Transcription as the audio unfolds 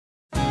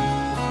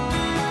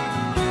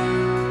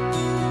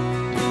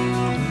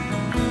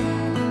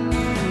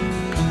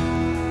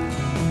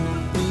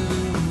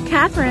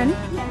Catherine.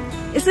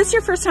 Is this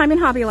your first time in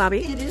Hobby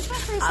Lobby? It is my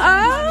first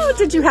time. Oh,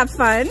 did you have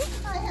fun?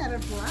 I had a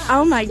blast.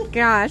 Oh my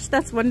gosh,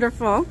 that's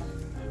wonderful.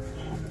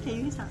 Okay,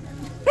 you talk.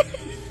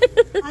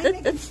 I'm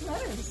making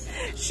sweaters.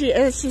 She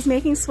is. She's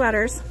making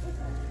sweaters.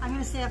 I'm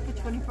going to stay up for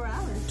 24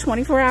 hours.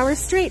 24 hours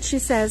straight, she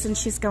says, and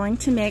she's going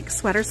to make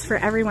sweaters for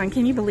everyone.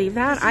 Can you believe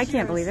that? I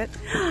can't believe it.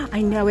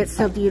 I know, it's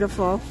so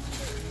beautiful.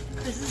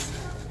 This is,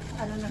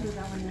 I don't know who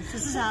that one is.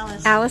 This is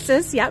Alice.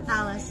 Alice's, yep.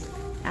 Alice.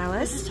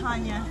 Alice. This is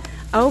Tanya.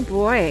 Oh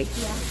boy.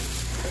 Yeah.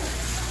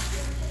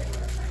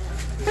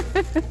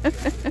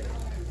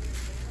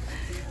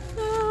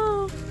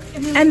 Oh.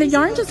 And the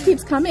yarn just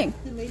keeps coming.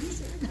 The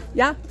ladies are...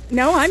 Yeah.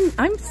 No,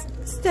 I'm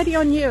steady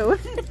on you.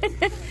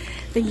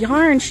 The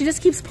yarn, she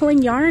just keeps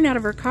pulling yarn out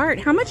of her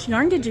cart. How much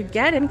yarn did you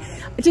get? And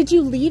did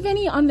you leave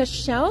any on the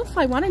shelf?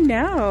 I want to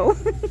know.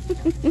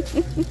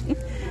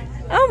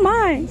 Oh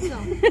my.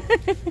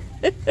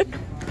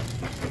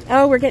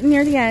 Oh, we're getting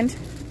near the end.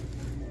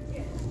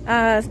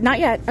 Not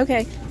yet.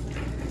 Okay.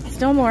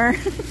 Still more.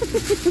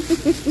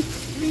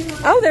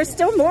 Oh, there's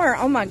still more.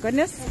 Oh my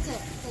goodness. That's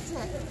it. That's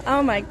it.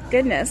 Oh my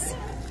goodness.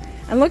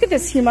 And look at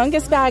this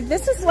humongous bag.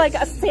 This is like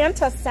a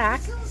Santa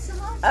sack.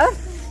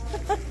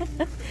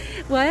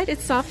 What?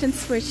 It's soft and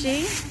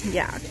squishy?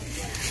 Yeah.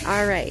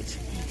 All right.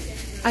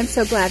 I'm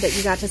so glad that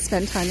you got to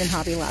spend time in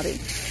Hobby Lobby.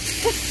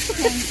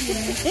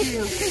 Thank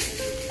you.